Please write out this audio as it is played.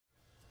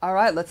All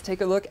right, let's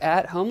take a look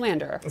at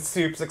Homelander.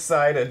 Soup's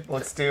excited.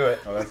 Let's do it.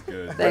 Oh, that's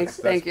good.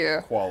 Thank you.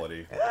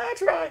 Quality.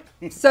 That's right.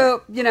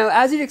 So, you know,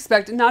 as you'd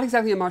expect, not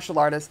exactly a martial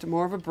artist,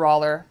 more of a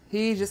brawler.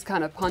 He just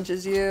kind of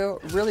punches you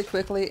really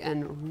quickly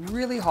and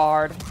really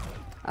hard.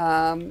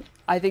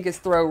 I think his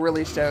throw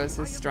really shows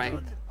his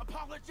strength.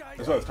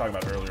 That's what I was talking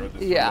about earlier.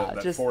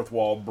 That just fourth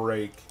wall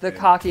break. The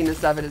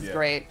cockiness of it is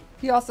great.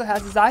 He also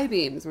has his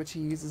I-beams, which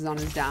he uses on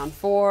his down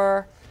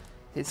 4,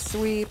 his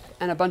sweep,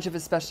 and a bunch of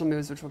his special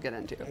moves, which we'll get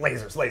into.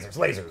 Lasers, lasers,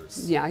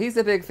 lasers. Yeah, he's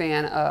a big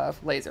fan of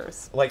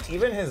lasers. Like,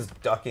 even his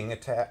ducking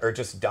attack, or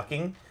just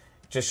ducking,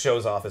 just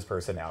shows off his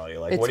personality.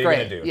 Like, It's what are you great.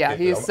 going to do? Yeah,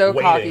 he's so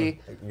waiting,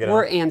 cocky. you know?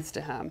 We're ants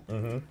to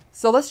him.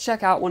 So let's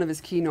check out one of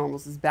his key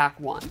normals, his back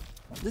 1.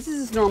 This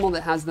is his normal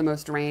that has the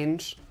most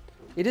range.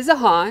 It is a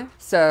high,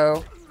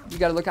 so you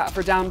got to look out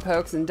for down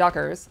pokes and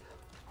duckers.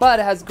 But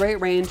it has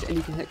great range, and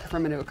you can hit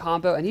from into a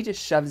combo, and he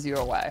just shoves you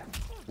away.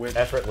 Which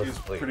is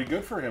pretty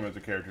good for him as a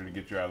character to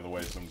get you out of the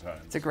way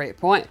sometimes. It's a great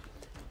point.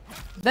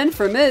 Then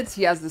for mids,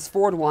 he has this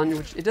forward 1,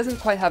 which it doesn't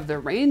quite have the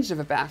range of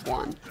a back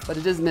 1, but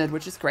it is mid,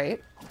 which is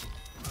great.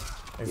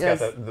 He's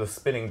got the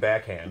spinning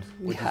backhand.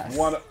 Which is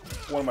one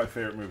of my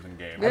favorite moves in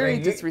game. Very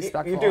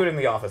disrespectful. You do it in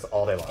the office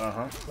all day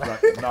long.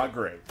 Not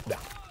great. No.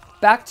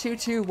 Back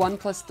 2-2,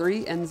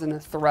 1+3 ends in a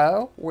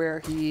throw, where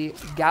he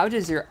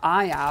gouges your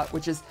eye out,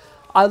 which is...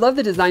 I love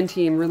the design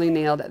team really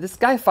nailed it. This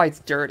guy fights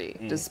dirty.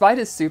 Despite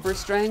his super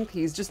strength,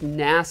 he's just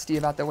nasty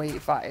about the way he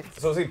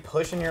fights. So is he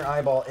pushing your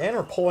eyeball in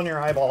or pulling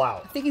your eyeball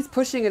out? I think he's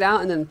pushing it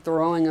out and then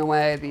throwing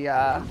away the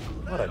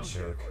What a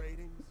jerk.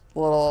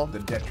 little... The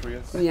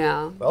Detrius?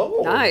 Yeah.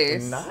 Oh,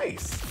 nice.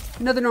 Nice.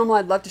 Another normal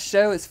I'd love to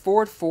show is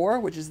forward 4,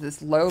 which is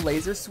this low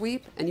laser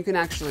sweep, and you can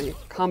actually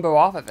combo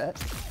off of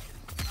it.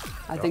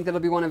 I think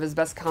that'll be one of his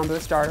best combo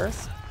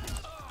starters.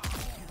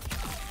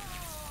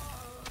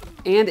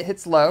 And it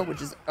hits low, which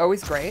is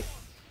always great.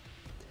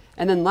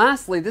 And then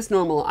lastly, this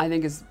normal I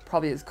think is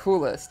probably his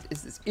coolest,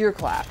 is this ear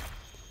clap.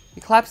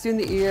 He claps you in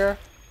the ear.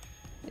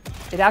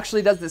 It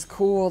actually does this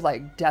cool,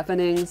 like,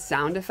 deafening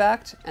sound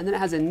effect. And then it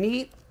has a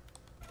neat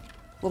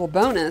little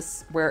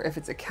bonus where if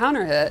it's a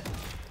counter hit,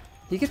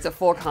 he gets a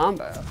full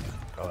combo.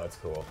 Oh, that's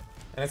cool.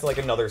 And it's like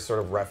another sort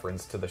of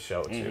reference to the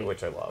show, too,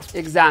 which I love.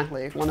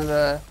 Exactly. One of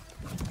the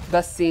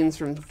best scenes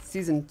from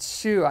season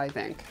 2, I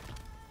think.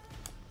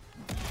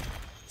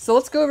 So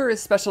let's go over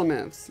his special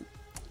moves.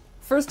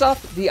 First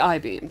off, the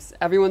I-beams.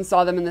 Everyone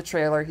saw them in the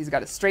trailer. He's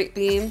got a straight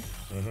beam.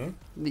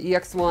 The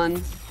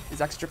EX1 is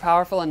extra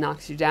powerful and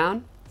knocks you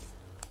down.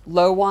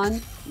 Low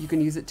one, you can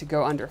use it to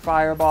go under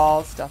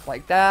fireballs, stuff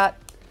like that.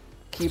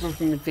 Keep him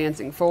from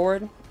advancing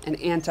forward. An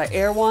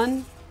anti-air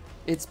one,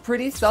 it's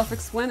pretty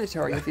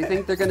self-explanatory. If you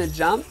think they're gonna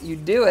jump, you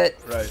do it,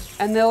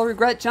 and they'll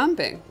regret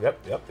jumping.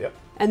 Yep.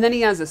 And then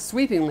he has a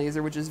sweeping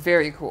laser, which is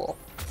very cool.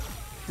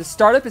 The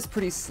startup is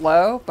pretty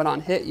slow, but on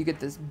hit you get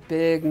this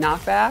big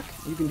knockback.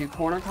 You can do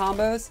corner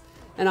combos,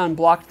 and on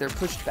blocked they're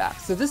pushed back.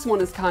 So this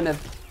one is kind of,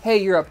 hey,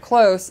 you're up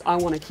close, I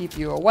want to keep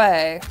you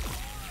away,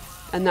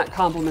 and that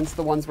complements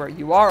the ones where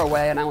you are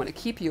away and I want to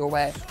keep you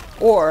away,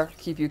 or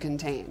keep you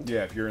contained.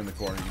 Yeah, if you're in the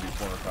corner, you can do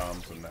corner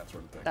comms and that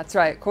sort of thing. That's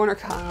right, corner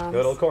comms.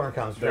 Good old corner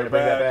comms. They're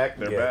Bring that back.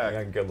 back. They're back.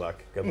 Yeah, good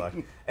luck. Good luck.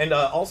 And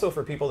also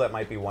for people that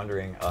might be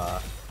wondering,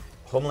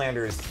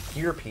 Homelander's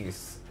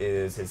earpiece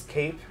is his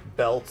cape,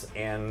 belt,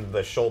 and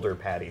the shoulder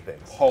paddy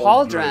things.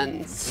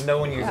 Pauldrons. No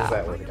one uses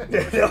that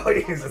word. No one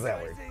uses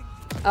that word.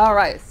 All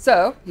right,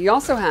 so he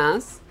also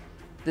has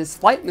this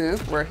flight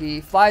move where he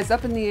flies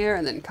up in the air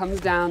and then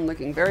comes down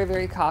looking very,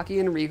 very cocky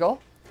and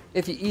regal.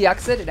 If you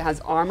EX it, it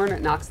has armor and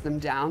it knocks them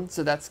down.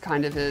 So that's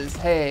kind of his,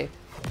 hey,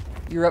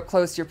 you're up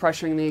close, you're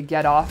pressuring me,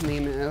 get off me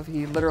move.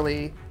 He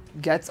literally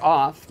gets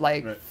off,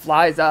 like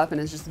flies up and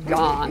is just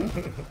gone.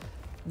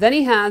 Then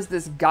he has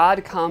this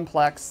god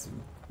complex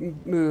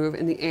move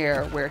in the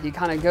air where he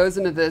kind of goes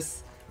into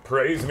this,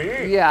 praise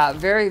me. Yeah,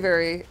 very,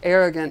 very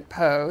arrogant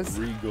pose.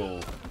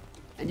 Regal.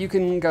 And you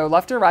can go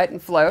left or right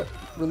and float,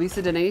 release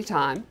it at any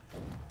time.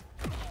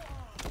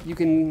 You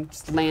can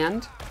just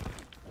land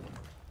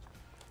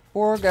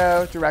or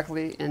go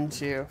directly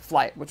into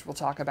flight, which we'll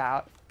talk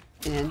about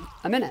in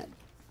a minute.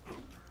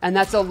 And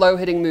that's a low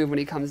hitting move when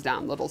he comes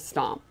down, little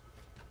stomp.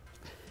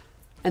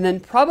 And then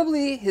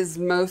probably his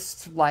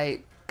most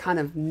like kind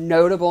of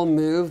notable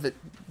move,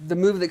 the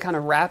move that kind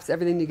of wraps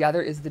everything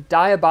together, is the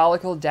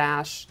diabolical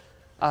dash,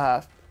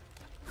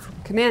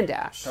 command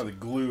dash. Kind of the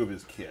glue of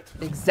his kit.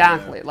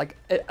 Exactly, like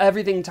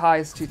everything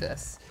ties to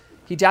this.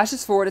 He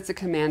dashes forward, it's a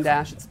command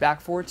dash, it's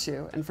back forward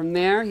too, and from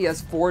there he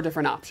has 4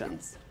 different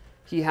options.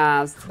 He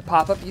has the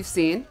pop-up you've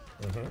seen,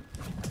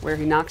 where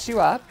he knocks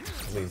you up,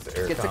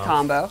 gets a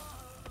combo.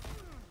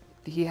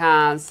 He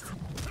has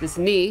this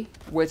knee,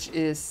 which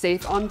is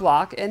safe on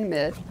block and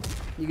mid,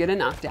 you get a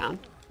knockdown.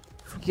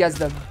 He has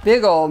the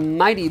big ol'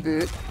 mighty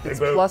boot, that's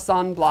plus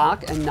on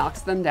block and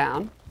knocks them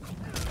down.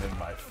 And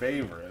my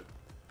favorite,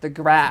 the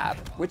grab,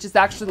 which is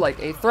actually like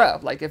a throw.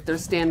 Like if they're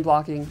stand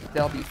blocking,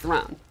 they'll be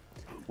thrown.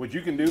 Which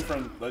you can do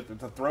from, like,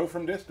 it's a throw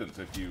from distance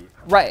if you...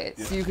 Right,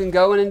 so you can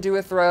go in and do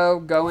a throw,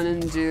 go in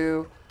and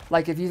do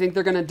Like if you think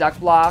they're gonna duck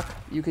block,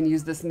 you can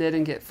use this mid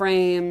and get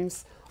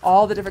frames.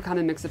 All the different kind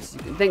of mix-ups you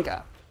can think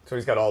of. So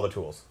he's got all the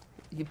tools.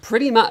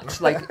 Pretty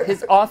much, like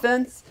his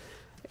offense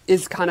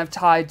is kind of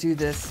tied to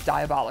this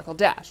diabolical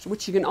dash,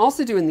 which you can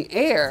also do in the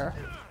air,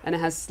 and it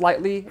has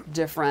slightly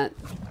different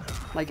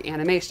like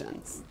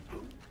animations.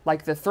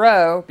 Like the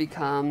throw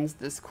becomes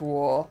this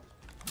cool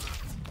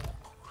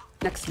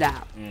neck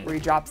snap where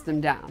he drops them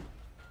down.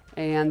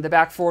 And the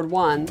back forward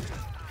one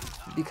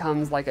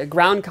becomes like a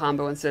ground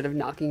combo instead of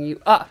knocking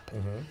you up.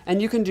 And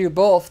you can do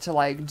both to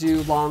like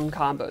do long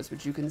combos,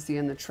 which you can see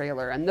in the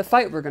trailer and the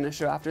fight we're going to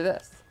show after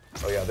this.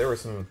 Oh yeah, there were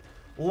some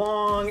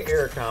long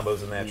air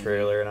combos in that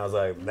trailer, and I was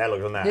like, that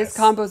looks nice. His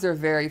combos are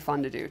very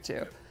fun to do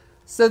too.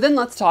 So then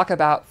let's talk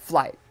about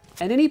flight.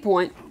 At any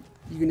point,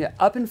 you can get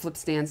up and flip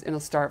stance and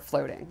it'll start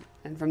floating.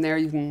 And from there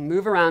you can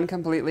move around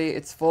completely,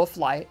 it's full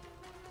flight.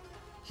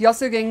 He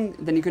also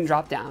then you can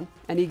drop down,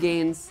 and he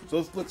gains...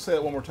 So let's say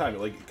it one more time,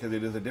 like, because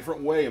it is a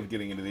different way of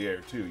getting into the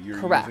air, too. You're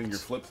Correct. using your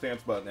flip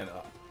stance button and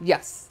up.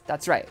 Yes,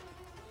 that's right.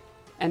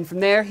 And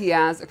from there, he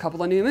has a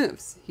couple of new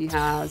moves. He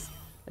has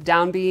a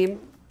down beam.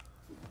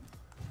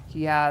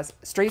 He has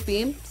straight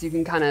beam, so you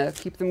can kind of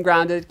keep them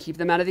grounded, keep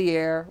them out of the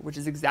air, which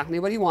is exactly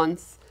what he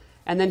wants.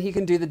 And then he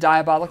can do the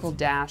diabolical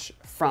dash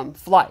from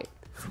flight.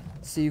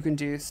 So you can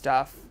do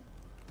stuff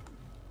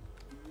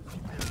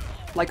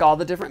like all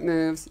the different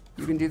moves.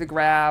 You can do the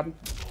grab,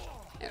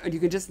 and you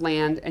can just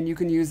land, and you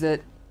can use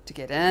it to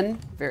get in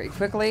very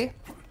quickly.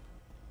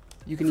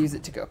 You can use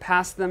it to go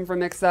past them for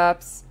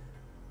mix-ups.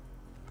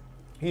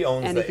 He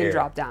owns and the he can air.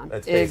 drop down.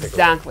 That's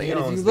Exactly. He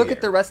And if you owns look the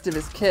at the air. rest of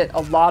his kit,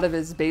 a lot of it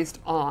is based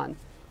on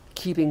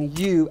keeping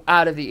you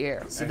out of the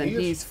air. So And then he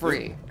is- he's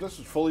free. This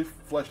is fully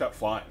fleshed out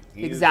flying.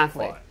 He is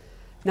Exactly. flying.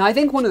 Now, I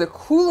think one of the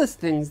coolest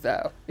things,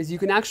 though, is you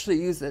can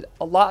actually use it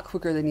a lot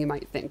quicker than you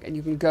might think, and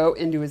you can go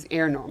into his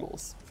air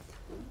normals.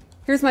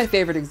 Here's my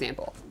favorite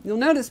example. You'll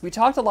notice we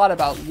talked a lot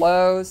about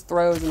lows,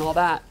 throws, and all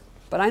that,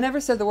 but I never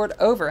said the word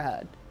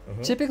overhead.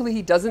 Typically,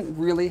 he doesn't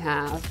really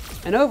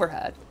have an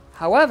overhead.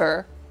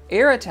 However,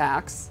 air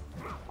attacks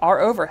are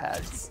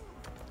overheads.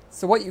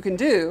 So what you can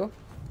do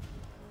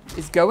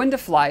is go into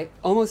flight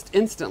almost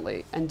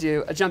instantly and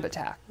do a jump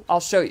attack. I'll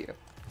show you.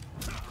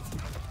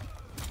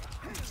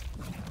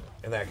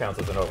 And that counts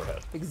as an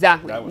overhead.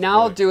 Exactly. That was Now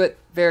I'll great. do it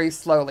very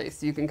slowly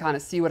so you can kind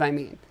of see what I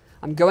mean.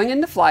 I'm going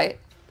into flight,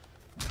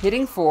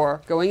 hitting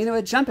 4, going into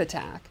a jump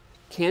attack,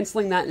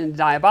 canceling that into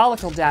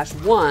diabolical dash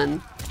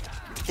 1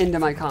 into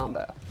my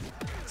combo.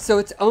 So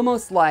it's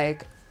almost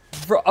like,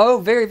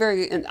 very,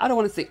 very, and I don't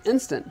want to say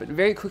instant, but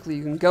very quickly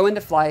you can go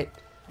into flight,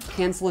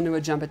 cancel into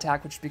a jump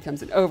attack, which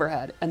becomes an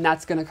overhead, and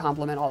that's going to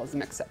complement all his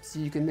mix-ups. So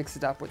you can mix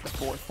it up with the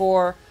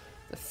 4-4,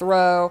 the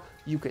throw.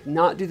 You could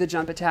not do the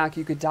jump attack.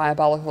 You could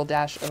diabolical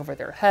dash over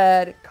their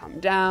head, come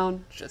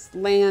down, just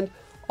land.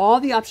 All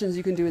the options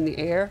you can do in the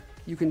air,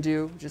 you can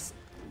do just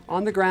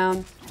on the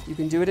ground. You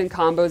can do it in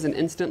combos and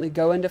instantly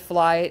go into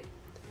flight.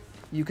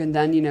 You can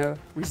then,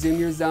 resume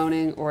your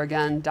zoning, or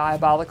again,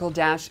 diabolical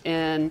dash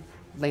in,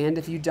 land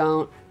if you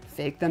don't,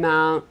 fake them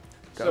out,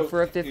 go So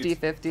for a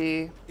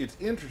 50-50. It's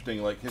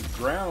interesting, like his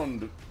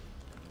ground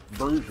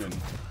version,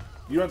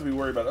 you don't have to be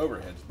worried about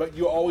overheads, but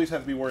you always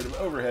have to be worried about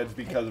overheads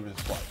because of his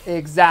flight.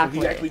 Exactly.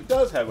 So he actually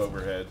does have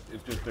overheads,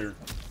 it's just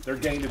they're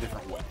gained a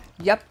different way.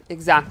 Yep,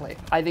 exactly.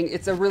 I think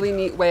it's a really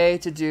neat way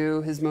to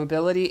do his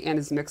mobility and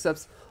his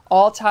mix-ups,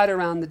 all tied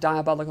around the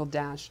diabolical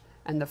dash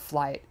and the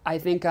flight. I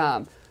think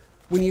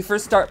when you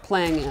first start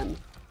playing him,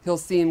 he'll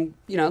seem,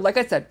 like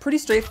I said, pretty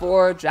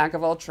straightforward, jack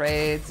of all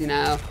trades,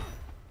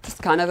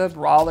 just kind of a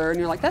brawler, and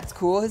you're like, that's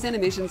cool, his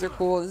animations are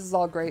cool, this is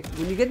all great.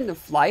 When you get into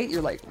flight,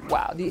 you're like,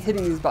 wow,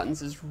 hitting these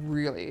buttons is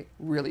really,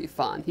 really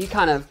fun. He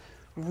kind of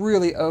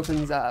really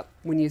opens up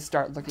when you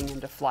start looking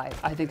into flight.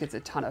 I think it's a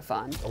ton of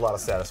fun. A lot of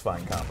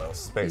satisfying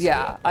combos, basically.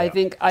 Yeah, I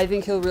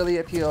think he'll really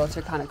appeal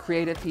to kind of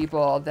creative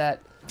people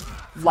that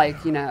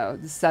like, the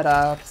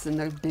setups and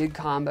the big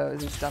combos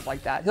and stuff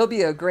like that. He'll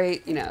be a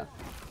great,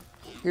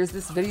 here's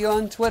this video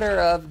on Twitter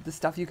of the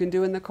stuff you can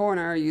do in the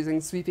corner using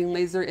sweeping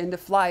laser into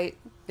flight.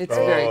 It's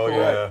very cool.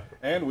 Yeah.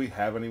 And we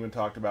haven't even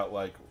talked about,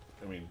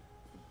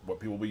 what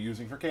people will be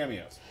using for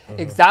cameos.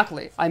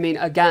 Exactly. I mean,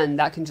 again,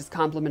 that can just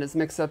complement his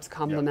mix-ups,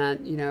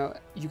 complement,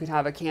 you could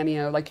have a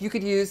cameo. Like, you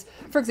could use,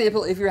 for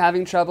example, if you're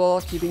having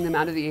trouble keeping them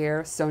out of the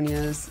air,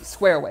 Sonya's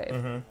Square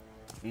Wave.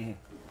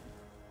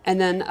 And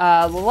then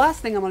the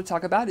last thing I want to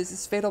talk about is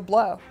his Fatal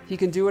Blow. He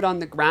can do it on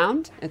the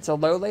ground. It's a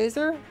low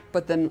laser,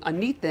 but then a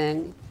neat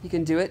thing, he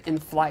can do it in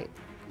flight.